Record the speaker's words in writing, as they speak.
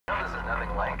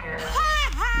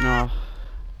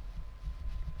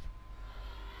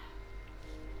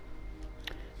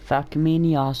fucking me in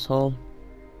the asshole.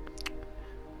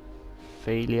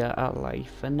 Failure at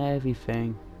life and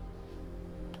everything.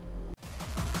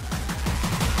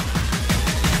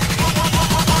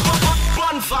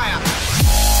 Bonfire!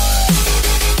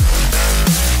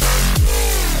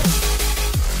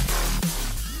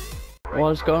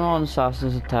 What's going on,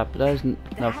 Assassins Attack? There's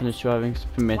nothing to striving to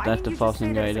permit that the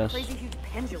Falcon guide us.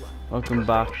 Welcome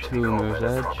back to Mirror's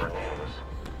Edge.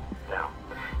 Now,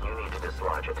 you need to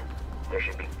dislodge it. There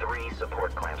should be 3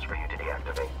 support clamps for you to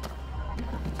deactivate.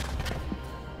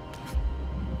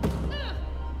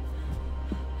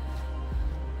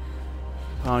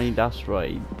 Apparently that's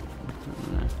right.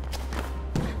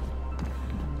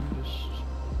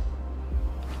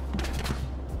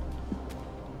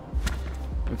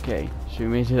 Okay, so we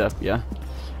made it up, yeah.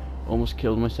 Almost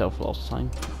killed myself last time.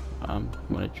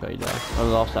 When I tried that. Well,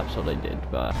 the last episode I did,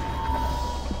 but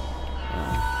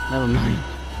never mind.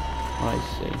 I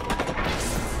see.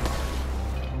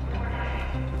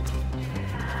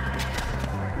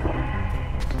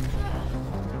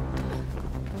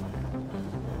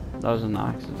 That was an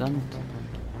accident.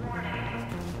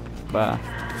 But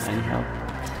anyhow.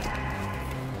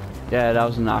 Yeah, that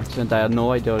was an accident. I had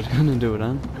no idea I was gonna do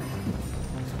that.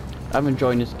 I'm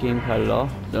enjoying this game quite a lot.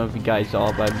 Don't know if you guys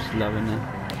are, but I'm just loving it.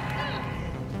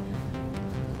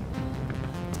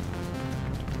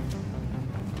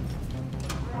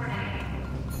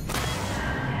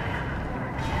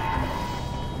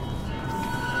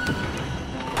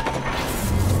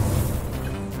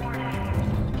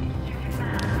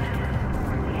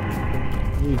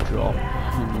 You drop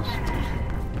in this.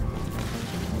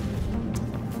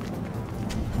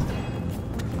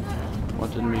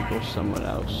 Wanted me to go somewhere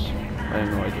else. I have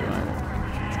no idea why.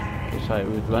 Guess I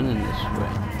was running this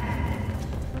way.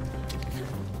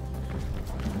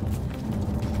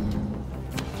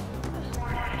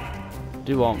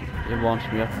 It wants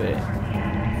me up there.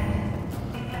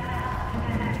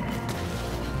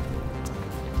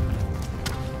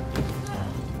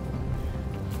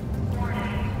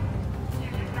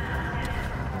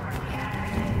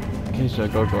 Okay, so I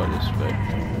gotta go this way.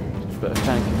 But I'm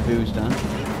kinda confused then.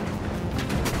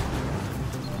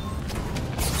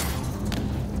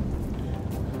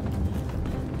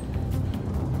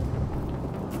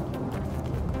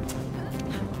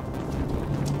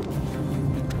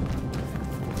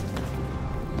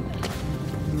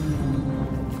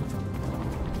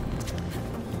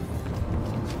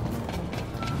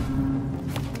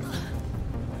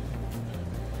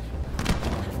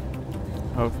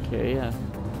 Okay, yeah.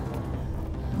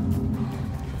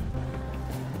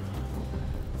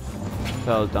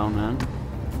 Fell down then.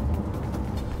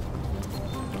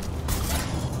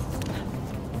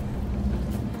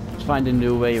 Let's find a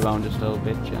new way around this little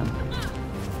bit, yeah.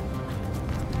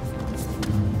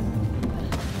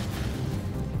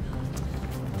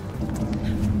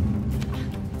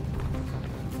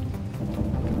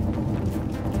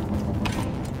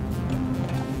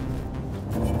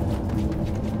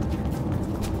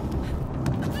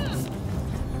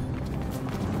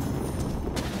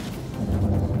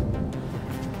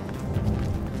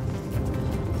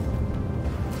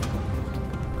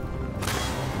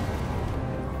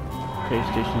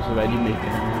 PlayStation's already making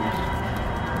noise.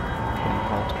 Going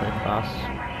parts quite fast.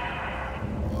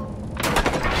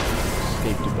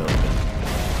 Escape the building.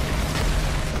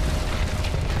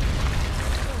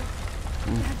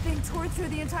 That thing tore through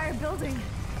the entire building.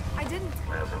 I didn't...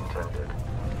 As intended.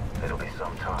 It'll be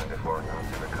some time before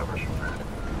Nazi recovers from that.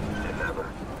 If ever.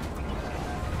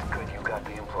 Good you got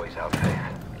the employees out, Faith.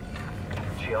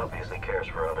 She obviously cares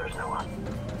for others, Noah.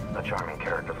 A charming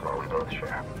character flaw we both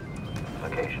share.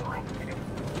 Occasionally.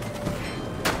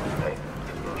 Hey,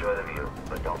 enjoy the view,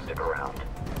 but don't stick around.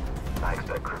 I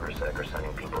expect KrugerSec are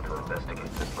sending people to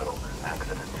investigate this little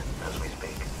accident as we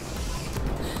speak.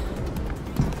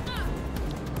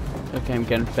 Okay,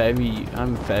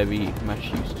 I'm very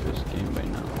much used to this game right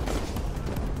now.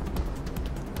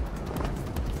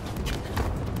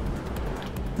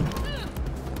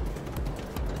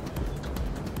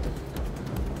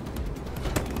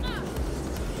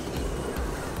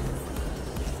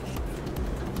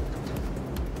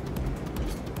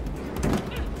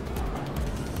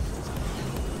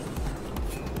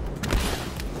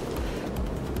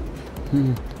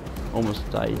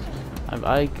 Almost died.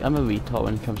 I'm a retard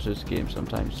when it comes to this game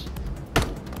sometimes.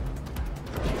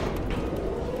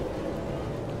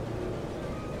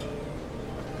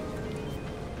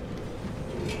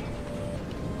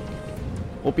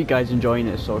 Hope you guys enjoying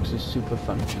it, so it's super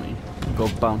fun for me. Go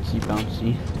bouncy,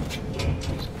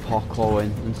 just parkour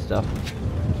and stuff.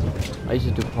 I used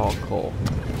to do parkour,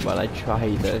 but I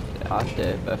tried it at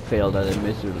it, but failed at it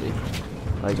miserably.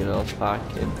 Like a little fat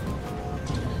kid.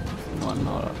 No, I'm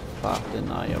not a fat,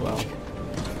 didn't I? Well.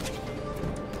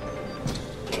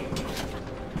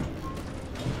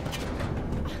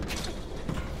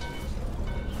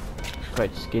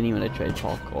 Quite skinny when I tried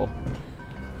parkour.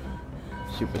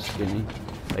 Super skinny.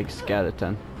 Like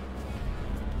skeleton.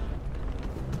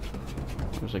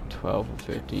 I was like 12 or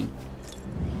 13.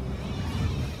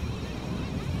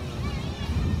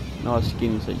 Not as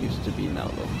skinny as I used to be now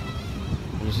though.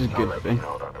 Which is a good thing.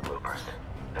 I'll let you know about the blueprint.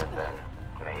 And then,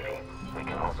 maybe, we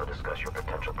can also discuss your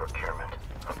potential procurement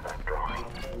of that drawing.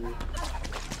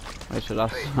 Right, so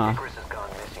that's Icarus has gone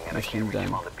missing and I mission can't reach him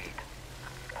done. on the beat.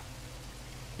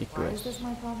 Why is Icarus. this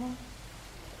my problem?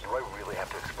 Do I really have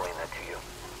to explain that to you?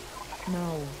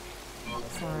 No.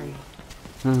 Sorry.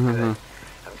 Good.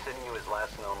 I'm sending you his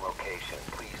last known location.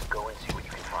 Please go and see what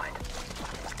you can find.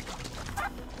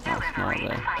 Delivery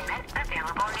there. assignment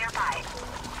available nearby.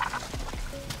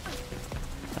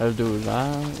 I'll do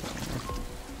that.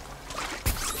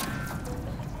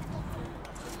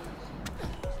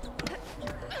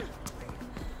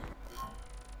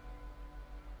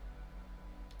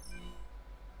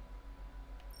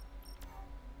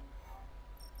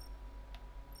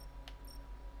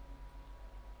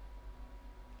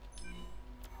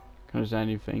 There's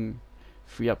anything,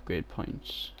 free upgrade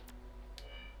points.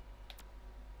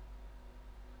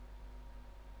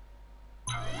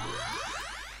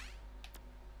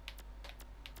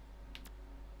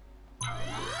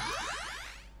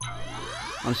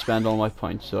 I'll spend all my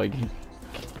points so I can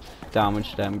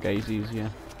damage them guys easier.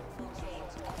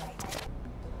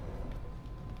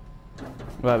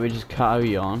 Right, we just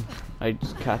carry on. I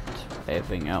just cut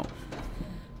everything out.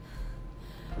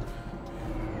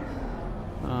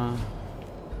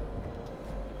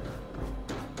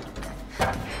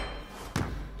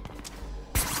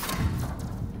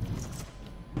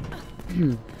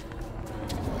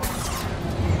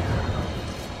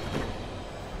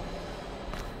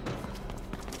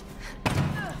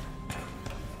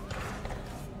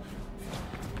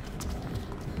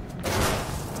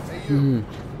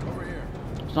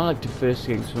 It's not like the first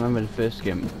game, so remember the first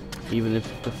game, even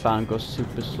if the fan goes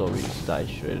super slow, we just die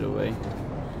straight away.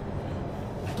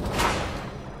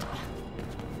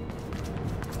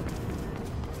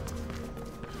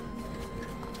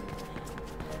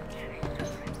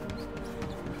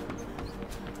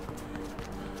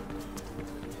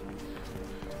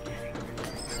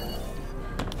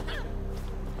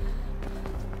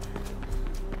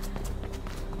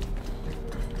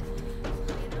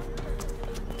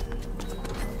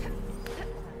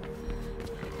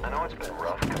 I know it's been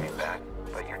rough coming back,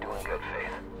 but you're doing good,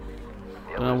 Faith.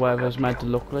 I don't know whether it's meant to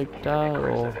look like that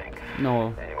or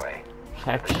no. Anyway,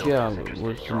 Texture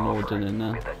was the modern in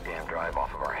there. get that damn drive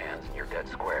off of our hands and you're dead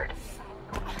squared.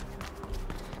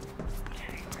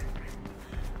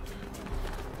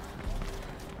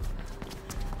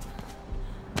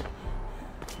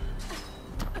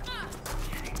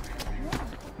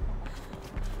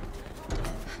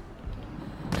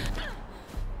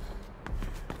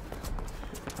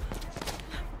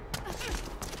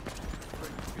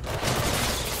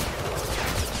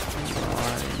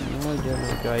 No idea what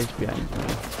the guys behind me.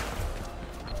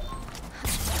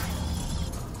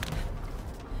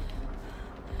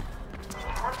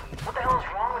 What the hell is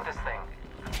wrong with this thing?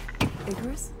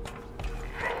 Icarus?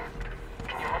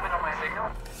 Can you open up my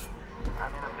signal?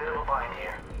 I'm in a bit of a bind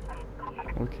here.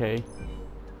 Okay.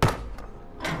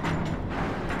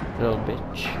 Little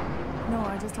bitch. No,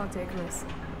 I just talked to Icarus.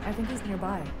 I think he's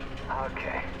nearby.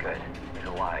 Okay, good. He's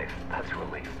alive. That's a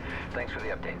relief. Thanks for the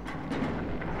update.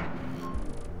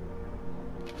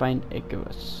 Find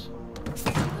Icarus.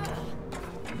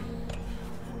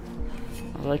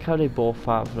 I like how they both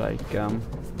have like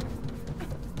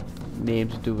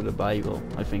names to do with the Bible.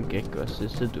 I think Icarus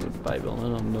is to do with the Bible.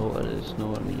 I don't know what it is. No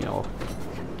one know.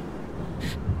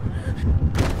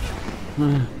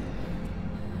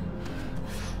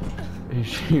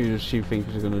 she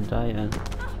thinks she's gonna die, and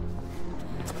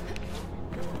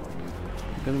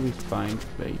I'm gonna be fine,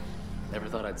 Faith. Never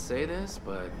thought I'd say this,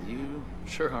 but you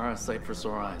sure are a sight for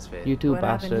sore eyes, Faith. You too, What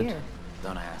happened bastard. here?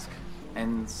 Don't ask.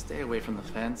 And stay away from the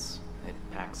fence. It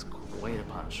packs quite a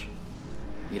punch.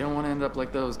 You don't want to end up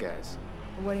like those guys.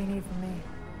 What do you need from me?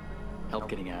 Help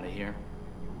getting out of here.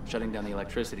 Shutting down the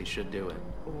electricity should do it.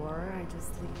 Or I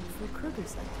just leave you for Kruger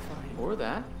site to find. Or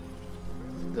that.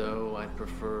 Though I'd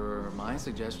prefer my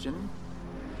suggestion.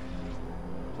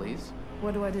 Please?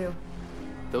 What do I do?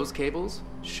 Those cables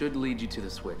should lead you to the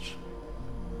switch.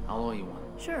 I'll owe you one.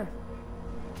 Sure.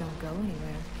 Don't go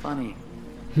anywhere. Funny.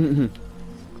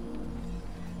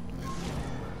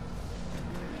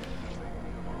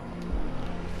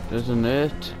 Isn't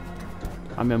it?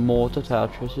 I'm immortal to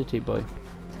electricity, boy.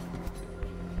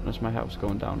 That's my house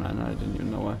going down and I didn't even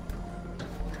know it.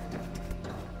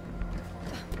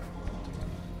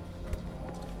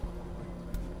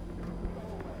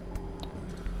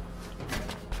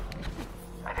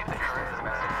 I think the current is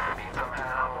messing with the beat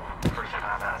somehow. First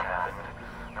time that's happened.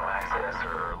 No access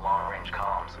or long-range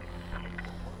comms.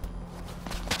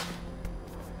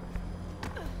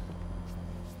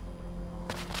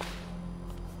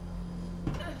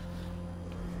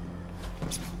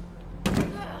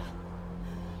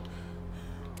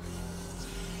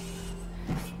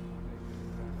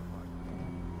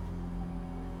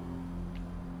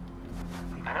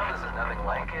 I know this is nothing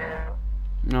like it.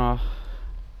 No.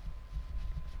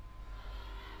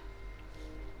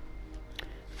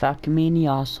 Fuck me in the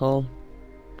asshole.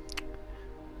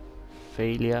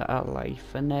 Failure at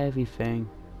life and everything.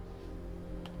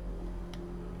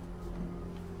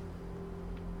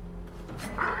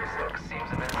 Six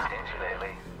seems a bit stingy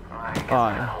lately. I guess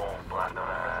Fine. that whole black note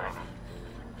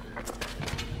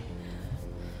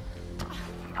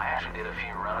thing. I actually did a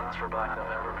few runs for Black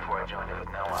November before I joined it with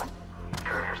Noah.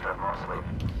 Courier stuff mostly.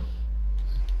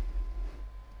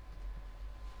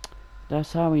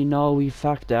 That's how we know we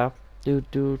fucked up. Do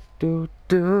do do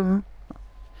do.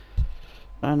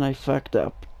 And I fucked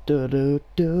up. Do do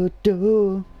do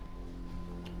do.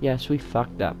 Yes, we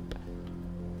fucked up.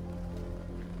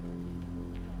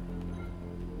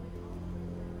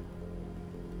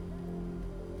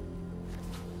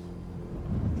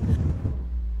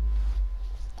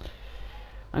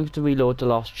 I have to reload the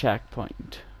last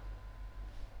checkpoint.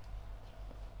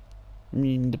 I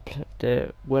mean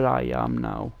the where I am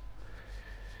now.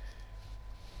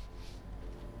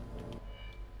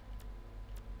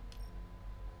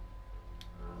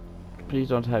 Please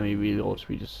don't tell me reloads,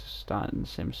 we just start in the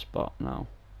same spot now.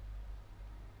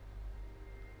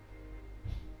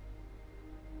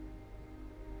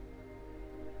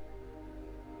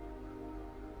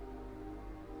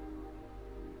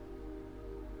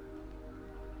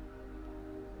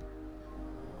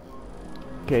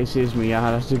 Okay, excuse me,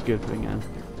 yeah, that's a good thing, then.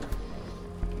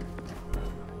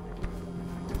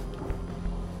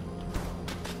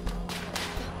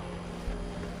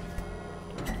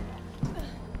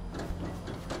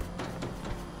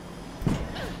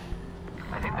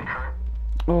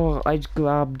 Oh, I just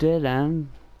grabbed it and...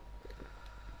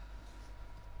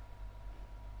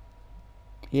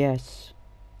 Yes,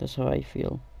 that's how I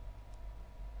feel.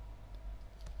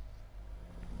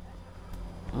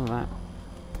 Alright.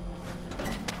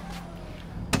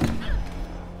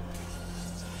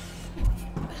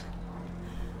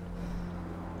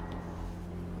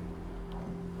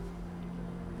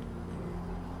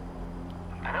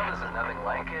 I know this is nothing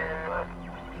like it, but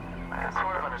I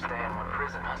sort of understand what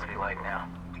prison must be like now.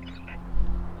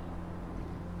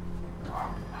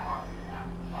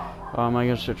 Oh, am I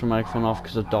gonna switch my microphone off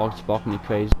because the dog's barking me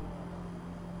crazy?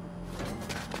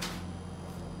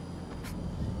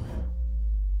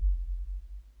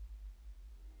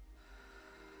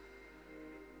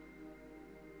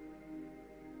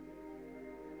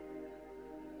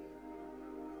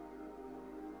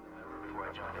 Before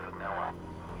I joined it with Noah.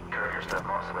 Courier stuff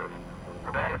mostly.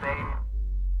 Rebecca Payne.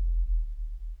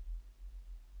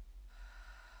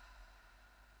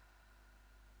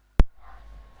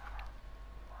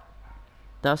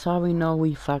 That's how we know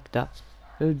we fucked up.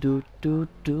 Do do do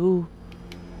do.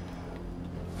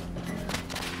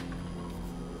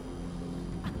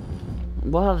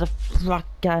 What the fuck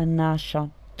can I shot?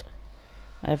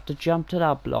 I have to jump to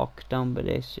that block down by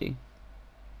there, see.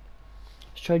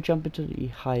 Let's try jumping to the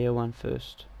higher one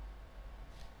first.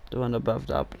 The one above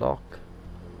that block.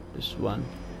 This one.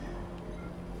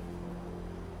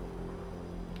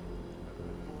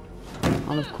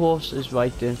 And of course it's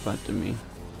right there in front of me.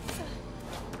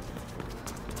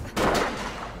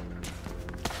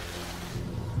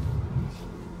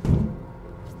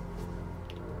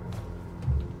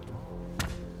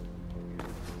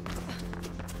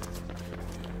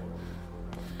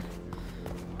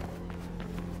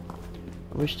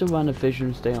 I wish the run of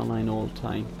vision stay online all the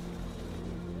time.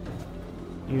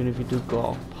 Even if you do go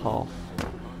off path.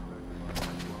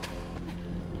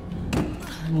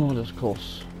 Oh, that's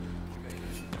close.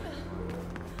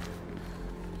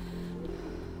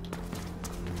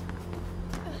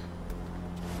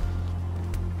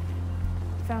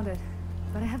 Found it,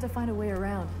 but I have to find a way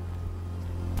around.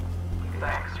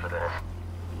 Thanks for this.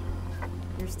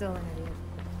 You're still an idiot.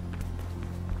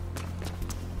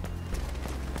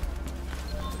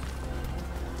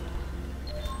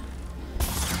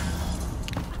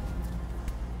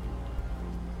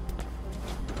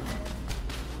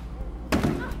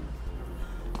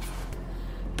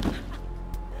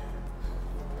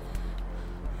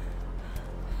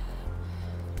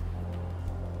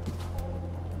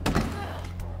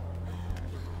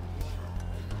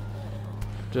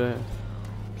 to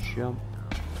jump.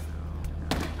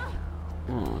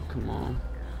 Oh, come on.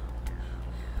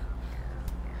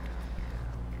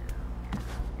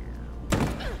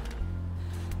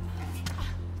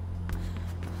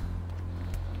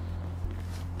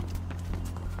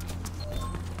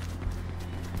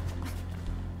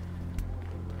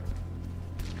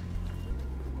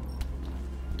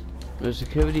 The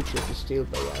security chip is still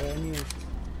there, I knew.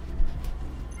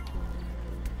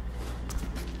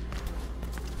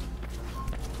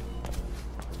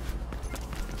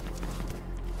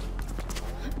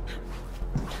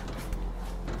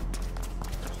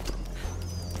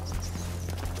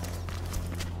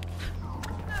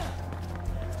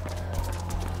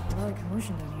 A lot of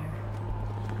commotion down here.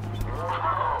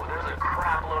 Whoa, there's a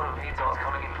crap load of VTOLs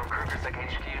coming in from KrugerSec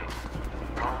HQ.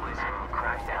 Probably some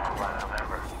crackdown by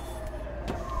November.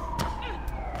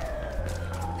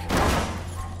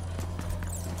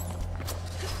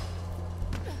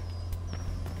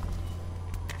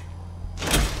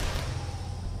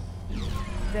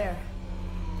 There.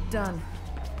 Done.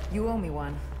 You owe me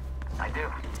one. I do.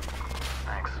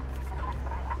 Thanks.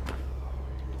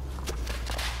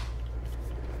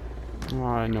 Oh,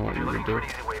 I know what If you're you looking do. for an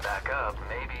easy way back up,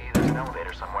 maybe there's an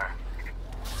elevator somewhere.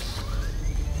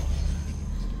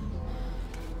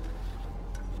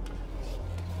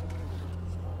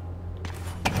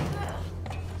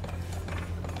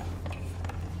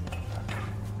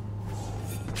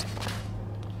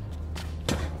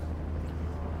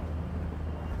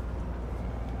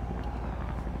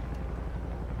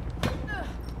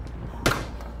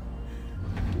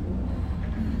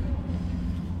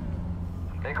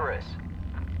 Icarus.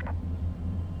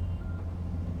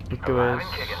 Icarus.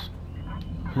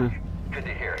 Good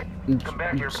to hear it. Come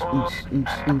back here, boss.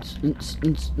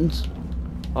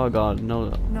 Oh god, no.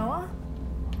 Noah?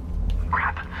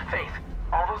 Crap. Faith,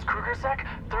 all those KrugerSec,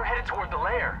 they're headed toward the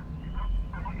lair.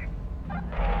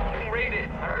 Being raided.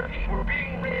 We're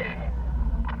being raided.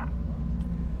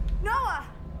 Noah!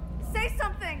 Say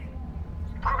something!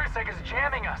 KrugerSec is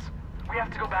jamming us. We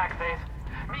have to go back, Faith.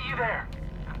 Meet you there.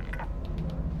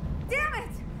 Damn it!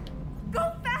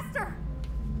 Go faster!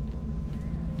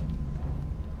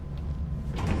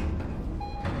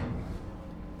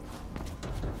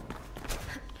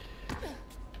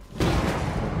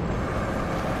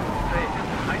 Faith,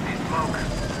 I see smoke.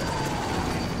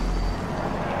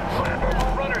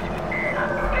 All runners,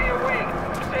 stay away.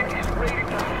 Sec is raiding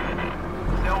us.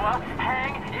 Noah,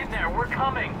 hang in there. We're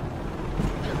coming.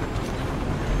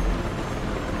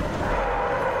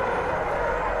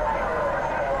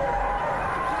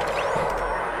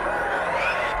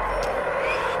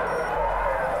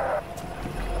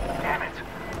 Damn it.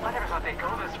 I never thought they'd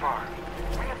go this far.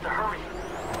 We have to hurry.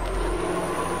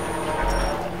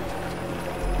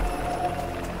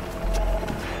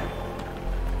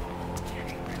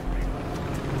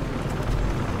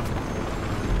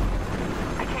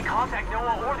 I can't contact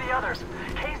Noah or the others.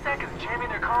 KSEC is jamming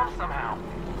their comms somehow.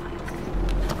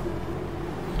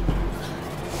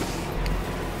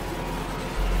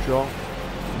 Drop?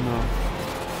 No.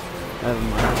 Never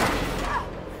mind.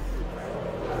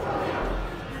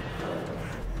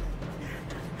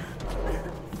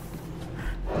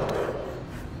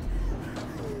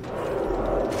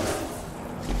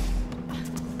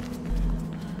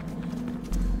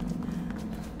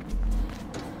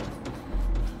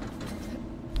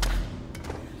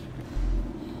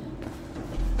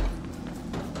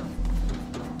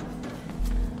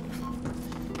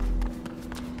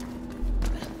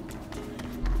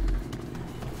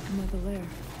 I'm at the lair.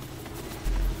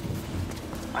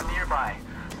 I'm nearby.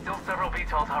 Still several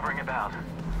VTOLs hovering about.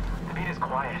 The beat is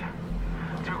quiet.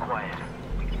 Too quiet.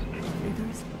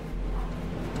 Icarus?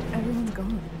 Everyone's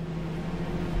gone.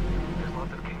 There's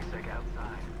lots of KSEC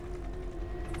outside.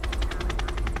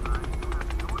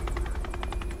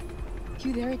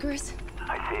 You there, Icarus?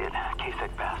 I see it.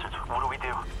 KSEC bastards. What do we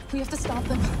do? We have to stop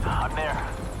them. I'm there.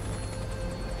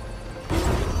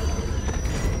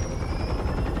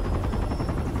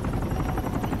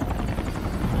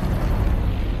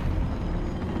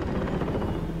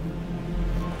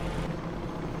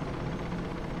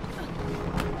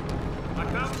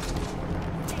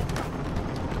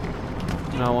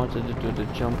 No, I wanted to do the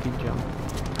jumpy jump.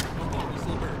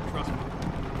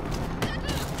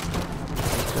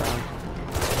 Down.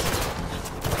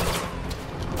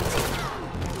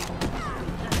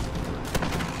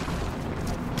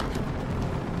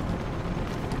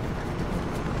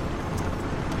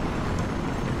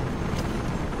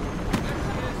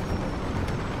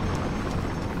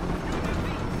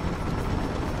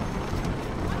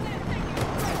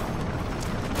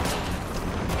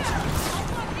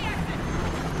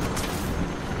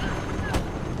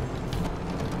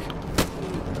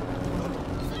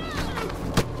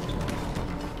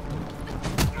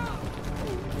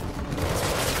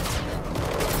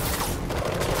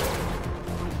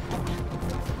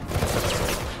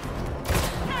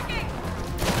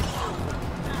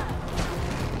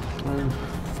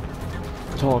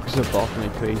 Oh, because they're barking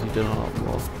like crazy, doing a lot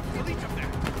more.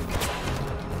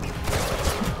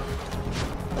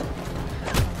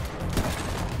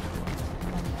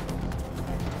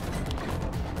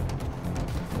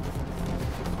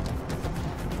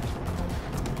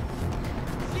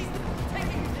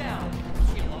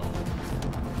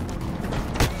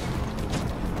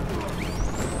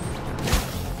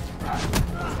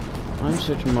 I'm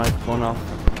switching my phone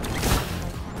off.